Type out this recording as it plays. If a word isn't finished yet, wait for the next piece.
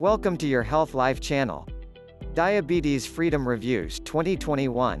Welcome to your Health Life channel. Diabetes Freedom Reviews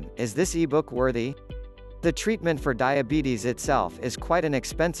 2021. Is this ebook worthy? The treatment for diabetes itself is quite an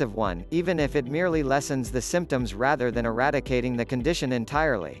expensive one, even if it merely lessens the symptoms rather than eradicating the condition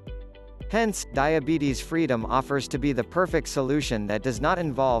entirely. Hence, Diabetes Freedom offers to be the perfect solution that does not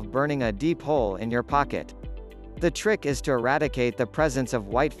involve burning a deep hole in your pocket. The trick is to eradicate the presence of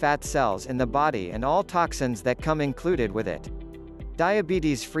white fat cells in the body and all toxins that come included with it.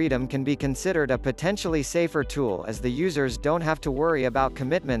 Diabetes Freedom can be considered a potentially safer tool as the users don't have to worry about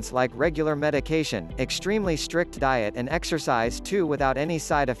commitments like regular medication, extremely strict diet and exercise too without any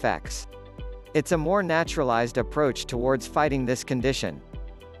side effects. It's a more naturalized approach towards fighting this condition.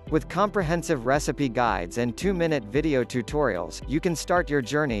 With comprehensive recipe guides and 2-minute video tutorials, you can start your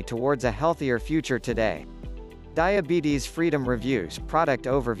journey towards a healthier future today. Diabetes Freedom Reviews Product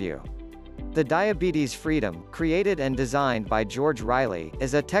Overview. The Diabetes Freedom, created and designed by George Riley,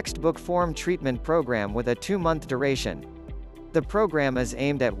 is a textbook form treatment program with a 2-month duration. The program is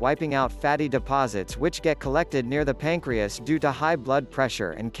aimed at wiping out fatty deposits which get collected near the pancreas due to high blood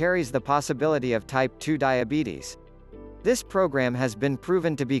pressure and carries the possibility of type 2 diabetes. This program has been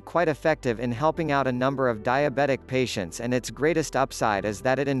proven to be quite effective in helping out a number of diabetic patients, and its greatest upside is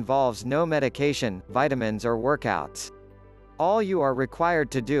that it involves no medication, vitamins or workouts. All you are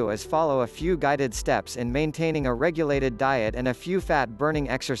required to do is follow a few guided steps in maintaining a regulated diet and a few fat-burning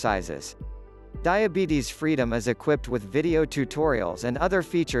exercises. Diabetes Freedom is equipped with video tutorials and other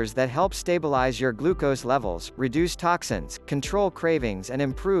features that help stabilize your glucose levels, reduce toxins, control cravings and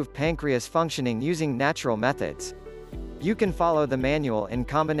improve pancreas functioning using natural methods. You can follow the manual in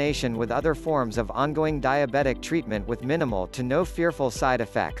combination with other forms of ongoing diabetic treatment with minimal to no fearful side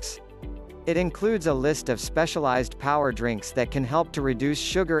effects. It includes a list of specialized power drinks that can help to reduce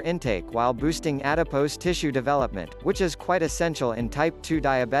sugar intake while boosting adipose tissue development, which is quite essential in type 2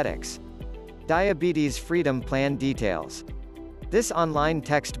 diabetics. Diabetes Freedom Plan Details. This online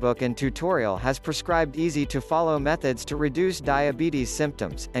textbook and tutorial has prescribed easy-to-follow methods to reduce diabetes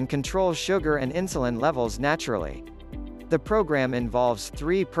symptoms, and control sugar and insulin levels naturally. The program involves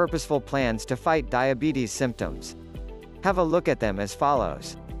 3 purposeful plans to fight diabetes symptoms. Have a look at them as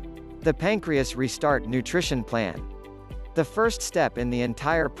follows. The Pancreas Restart Nutrition Plan. The first step in the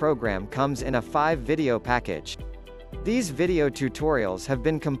entire program comes in a 5-video package. These video tutorials have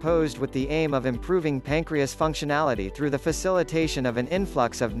been composed with the aim of improving pancreas functionality through the facilitation of an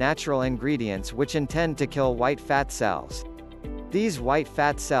influx of natural ingredients which intend to kill white fat cells. These white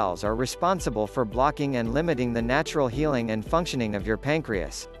fat cells are responsible for blocking and limiting the natural healing and functioning of your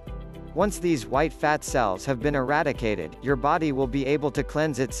pancreas. Once these white fat cells have been eradicated, your body will be able to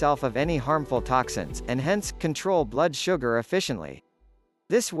cleanse itself of any harmful toxins, and hence, control blood sugar efficiently.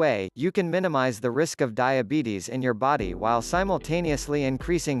 This way, you can minimize the risk of diabetes in your body while simultaneously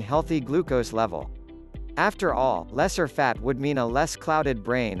increasing healthy glucose level. After all, lesser fat would mean a less clouded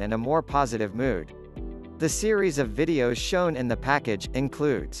brain and a more positive mood. The series of videos shown in the package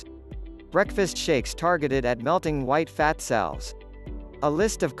includes breakfast shakes targeted at melting white fat cells, a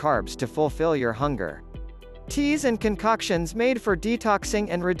list of carbs to fulfill your hunger, teas and concoctions made for detoxing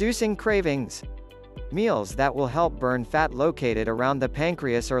and reducing cravings, meals that will help burn fat located around the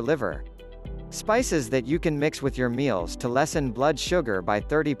pancreas or liver, spices that you can mix with your meals to lessen blood sugar by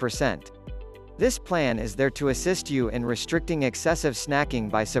 30%. This plan is there to assist you in restricting excessive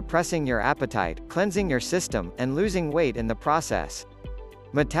snacking by suppressing your appetite, cleansing your system, and losing weight in the process.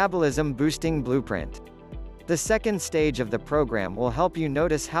 Metabolism Boosting Blueprint. The second stage of the program will help you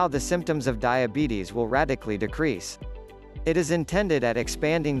notice how the symptoms of diabetes will radically decrease. It is intended at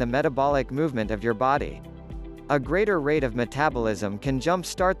expanding the metabolic movement of your body. A greater rate of metabolism can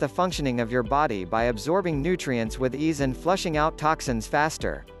jump-start the functioning of your body by absorbing nutrients with ease and flushing out toxins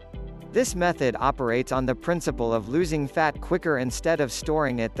faster. This method operates on the principle of losing fat quicker instead of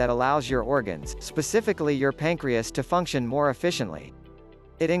storing it, that allows your organs, specifically your pancreas, to function more efficiently.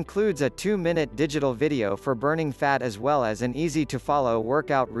 It includes a 2-minute digital video for burning fat as well as an easy-to-follow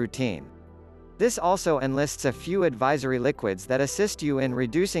workout routine. This also enlists a few advisory liquids that assist you in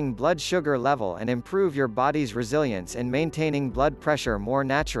reducing blood sugar level and improve your body's resilience in maintaining blood pressure more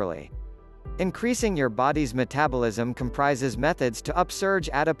naturally. Increasing your body's metabolism comprises methods to upsurge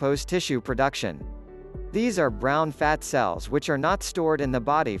adipose tissue production. These are brown fat cells which are not stored in the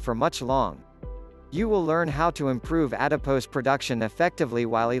body for much long. You will learn how to improve adipose production effectively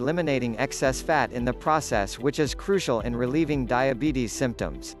while eliminating excess fat in the process, which is crucial in relieving diabetes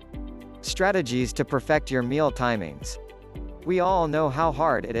symptoms. Strategies to perfect your meal timings. We all know how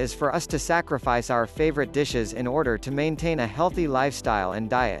hard it is for us to sacrifice our favorite dishes in order to maintain a healthy lifestyle and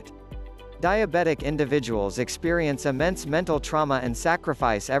diet. Diabetic individuals experience immense mental trauma and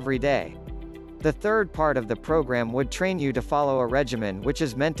sacrifice every day. The third part of the program would train you to follow a regimen which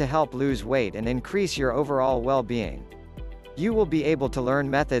is meant to help lose weight and increase your overall well-being. You will be able to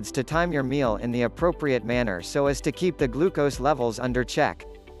learn methods to time your meal in the appropriate manner so as to keep the glucose levels under check.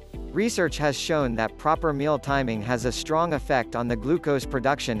 Research has shown that proper meal timing has a strong effect on the glucose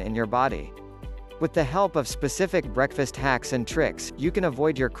production in your body. With the help of specific breakfast hacks and tricks, you can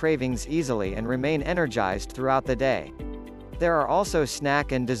avoid your cravings easily and remain energized throughout the day. There are also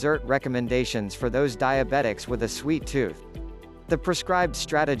snack and dessert recommendations for those diabetics with a sweet tooth. The prescribed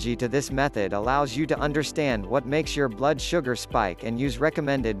strategy to this method allows you to understand what makes your blood sugar spike and use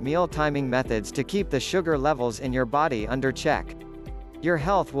recommended meal timing methods to keep the sugar levels in your body under check. Your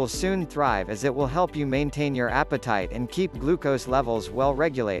health will soon thrive as it will help you maintain your appetite and keep glucose levels well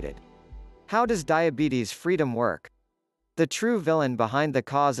regulated. How does diabetes freedom work? The true villain behind the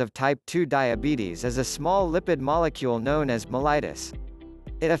cause of type 2 diabetes is a small lipid molecule known as mellitus.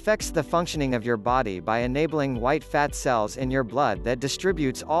 It affects the functioning of your body by enabling white fat cells in your blood that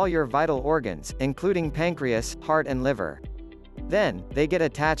distributes all your vital organs, including pancreas, heart and liver. Then, they get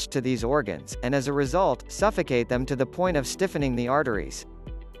attached to these organs, and as a result, suffocate them to the point of stiffening the arteries.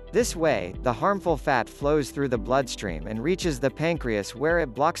 This way, the harmful fat flows through the bloodstream and reaches the pancreas where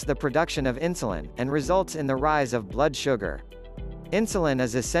it blocks the production of insulin, and results in the rise of blood sugar. Insulin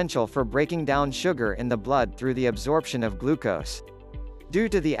is essential for breaking down sugar in the blood through the absorption of glucose. Due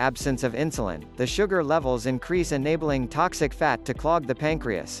to the absence of insulin, the sugar levels increase, enabling toxic fat to clog the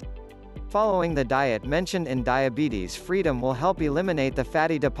pancreas. Following the diet mentioned in Diabetes Freedom will help eliminate the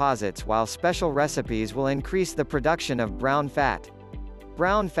fatty deposits, while special recipes will increase the production of brown fat.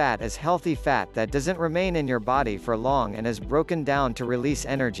 Brown fat is healthy fat that doesn't remain in your body for long and is broken down to release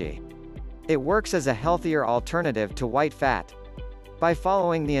energy. It works as a healthier alternative to white fat. By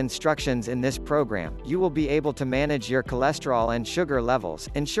following the instructions in this program, you will be able to manage your cholesterol and sugar levels,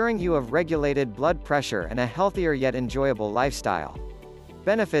 ensuring you have regulated blood pressure and a healthier yet enjoyable lifestyle.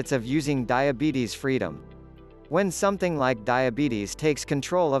 Benefits of using Diabetes Freedom. When something like diabetes takes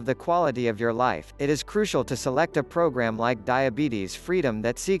control of the quality of your life, it is crucial to select a program like Diabetes Freedom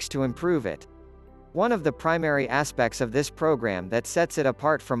that seeks to improve it. One of the primary aspects of this program that sets it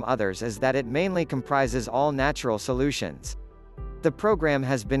apart from others is that it mainly comprises all natural solutions. The program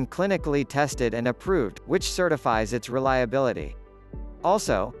has been clinically tested and approved, which certifies its reliability.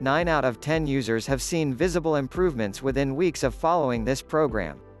 Also, 9 out of 10 users have seen visible improvements within weeks of following this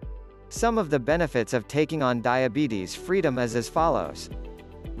program. Some of the benefits of taking on Diabetes Freedom is as follows.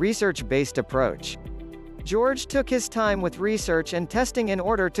 Research-based approach. George took his time with research and testing in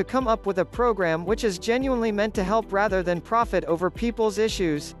order to come up with a program which is genuinely meant to help rather than profit over people's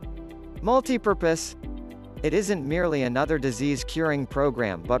issues. Multipurpose. It isn't merely another disease-curing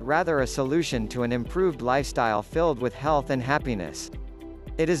program but rather a solution to an improved lifestyle filled with health and happiness.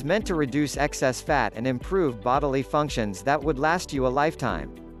 It is meant to reduce excess fat and improve bodily functions that would last you a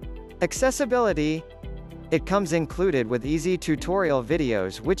lifetime. Accessibility. It comes included with easy tutorial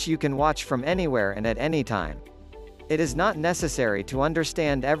videos which you can watch from anywhere and at any time. It is not necessary to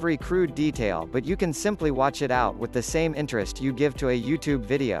understand every crude detail, but you can simply watch it out with the same interest you give to a YouTube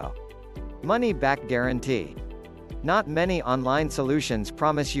video. Money-back guarantee. Not many online solutions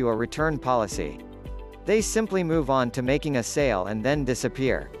promise you a return policy. They simply move on to making a sale and then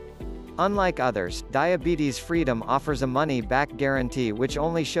disappear. Unlike others, Diabetes Freedom offers a money-back guarantee which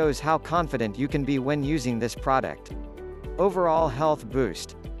only shows how confident you can be when using this product. Overall health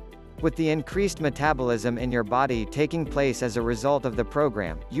boost. With the increased metabolism in your body taking place as a result of the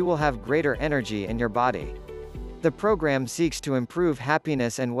program, you will have greater energy in your body. The program seeks to improve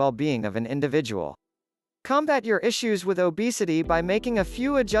happiness and well-being of an individual. Combat your issues with obesity by making a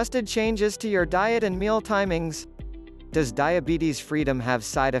few adjusted changes to your diet and meal timings. Does Diabetes Freedom have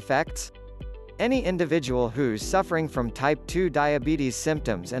side effects? Any individual who's suffering from type 2 diabetes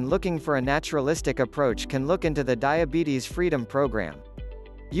symptoms and looking for a naturalistic approach can look into the Diabetes Freedom program.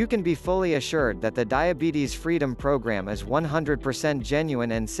 You can be fully assured that the Diabetes Freedom program is 100%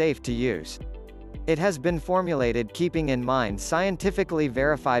 genuine and safe to use. It has been formulated keeping in mind scientifically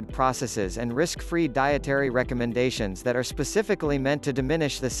verified processes and risk-free dietary recommendations that are specifically meant to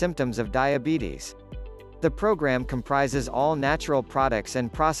diminish the symptoms of diabetes. The program comprises all natural products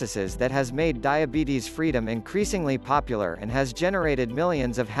and processes that has made Diabetes Freedom increasingly popular and has generated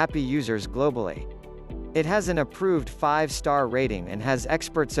millions of happy users globally. It has an approved 5-star rating and has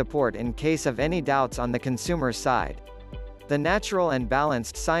expert support in case of any doubts on the consumer side. The natural and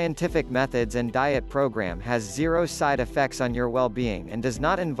balanced scientific methods and diet program has 0 side effects on your well-being and does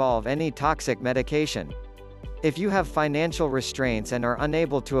not involve any toxic medication. If you have financial restraints and are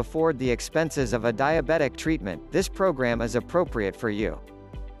unable to afford the expenses of a diabetic treatment, this program is appropriate for you.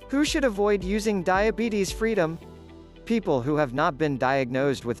 Who should avoid using Diabetes Freedom? People who have not been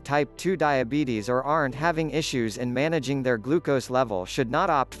diagnosed with type 2 diabetes or aren't having issues in managing their glucose level should not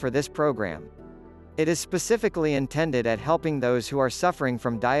opt for this program. It is specifically intended at helping those who are suffering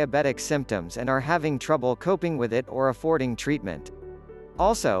from diabetic symptoms and are having trouble coping with it or affording treatment.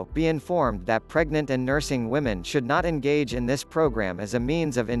 Also, be informed that pregnant and nursing women should not engage in this program as a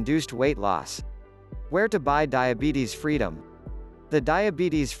means of induced weight loss. Where to buy Diabetes Freedom? The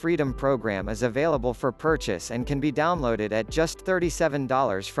Diabetes Freedom program is available for purchase and can be downloaded at just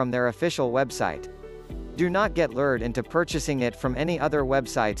 $37 from their official website. Do not get lured into purchasing it from any other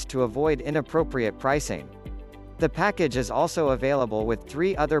websites to avoid inappropriate pricing. The package is also available with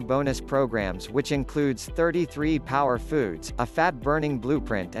 3 other bonus programs, which includes 33 Power Foods, a fat-burning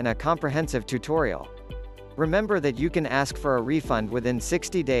blueprint and a comprehensive tutorial. Remember that you can ask for a refund within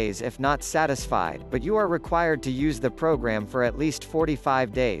 60 days if not satisfied, but you are required to use the program for at least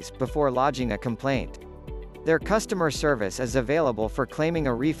 45 days, before lodging a complaint. Their customer service is available for claiming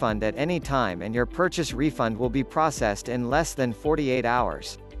a refund at any time, and your purchase refund will be processed in less than 48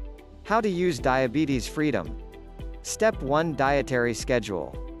 hours. How to use Diabetes Freedom. Step 1: Dietary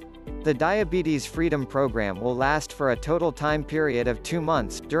Schedule. The Diabetes Freedom program will last for a total time period of 2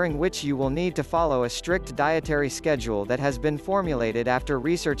 months, during which you will need to follow a strict dietary schedule that has been formulated after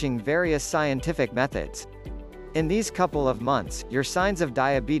researching various scientific methods. In these couple of months, your signs of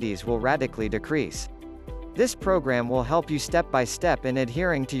diabetes will radically decrease. This program will help you step by step in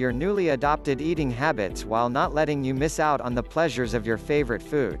adhering to your newly adopted eating habits while not letting you miss out on the pleasures of your favorite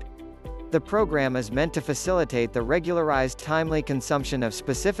food. The program is meant to facilitate the regularized, timely consumption of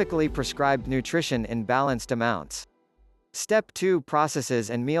specifically prescribed nutrition in balanced amounts. Step 2: Processes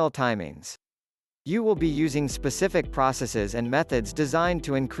and meal timings. You will be using specific processes and methods designed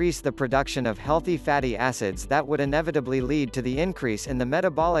to increase the production of healthy fatty acids that would inevitably lead to the increase in the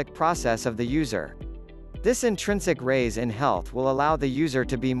metabolic process of the user. This intrinsic raise in health will allow the user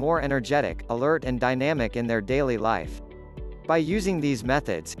to be more energetic, alert and dynamic in their daily life. By using these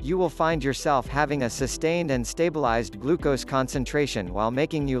methods, you will find yourself having a sustained and stabilized glucose concentration while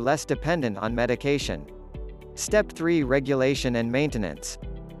making you less dependent on medication. Step 3: Regulation and maintenance.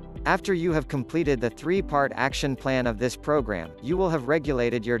 After you have completed the 3-part action plan of this program, you will have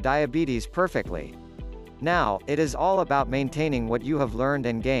regulated your diabetes perfectly. Now, it is all about maintaining what you have learned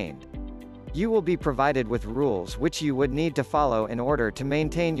and gained. You will be provided with rules which you would need to follow in order to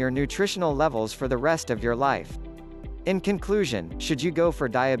maintain your nutritional levels for the rest of your life. In conclusion, should you go for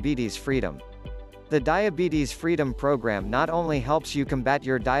Diabetes Freedom? The Diabetes Freedom program not only helps you combat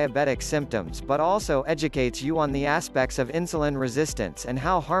your diabetic symptoms but also educates you on the aspects of insulin resistance and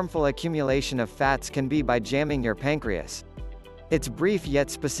how harmful accumulation of fats can be by jamming your pancreas. Its brief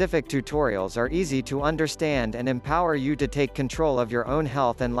yet specific tutorials are easy to understand and empower you to take control of your own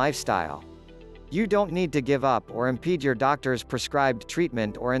health and lifestyle. You don't need to give up or impede your doctor's prescribed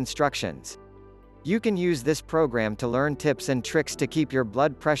treatment or instructions. You can use this program to learn tips and tricks to keep your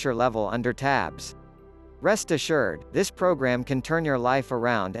blood pressure level under tabs. Rest assured, this program can turn your life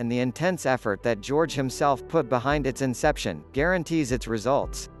around, and the intense effort that George himself put behind its inception guarantees its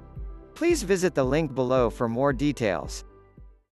results. Please visit the link below for more details.